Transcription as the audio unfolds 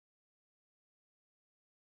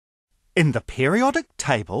In the periodic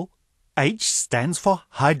table, H stands for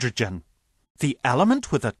hydrogen, the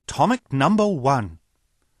element with atomic number 1.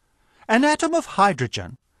 An atom of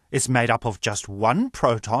hydrogen is made up of just one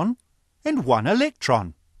proton and one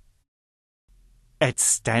electron. At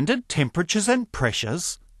standard temperatures and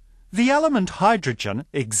pressures, the element hydrogen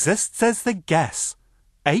exists as the gas,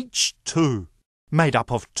 H2, made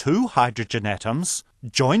up of two hydrogen atoms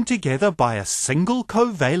joined together by a single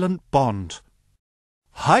covalent bond.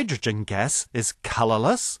 Hydrogen gas is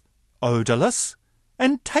colourless, odourless,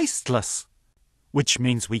 and tasteless, which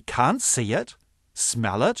means we can't see it,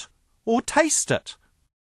 smell it, or taste it.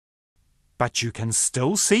 But you can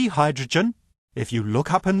still see hydrogen if you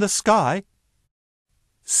look up in the sky.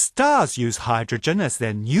 Stars use hydrogen as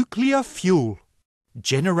their nuclear fuel,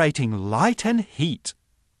 generating light and heat.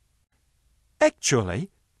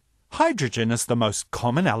 Actually, hydrogen is the most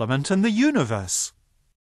common element in the universe.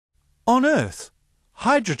 On Earth,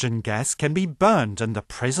 hydrogen gas can be burned in the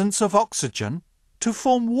presence of oxygen to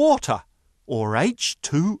form water, or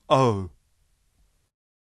H2O.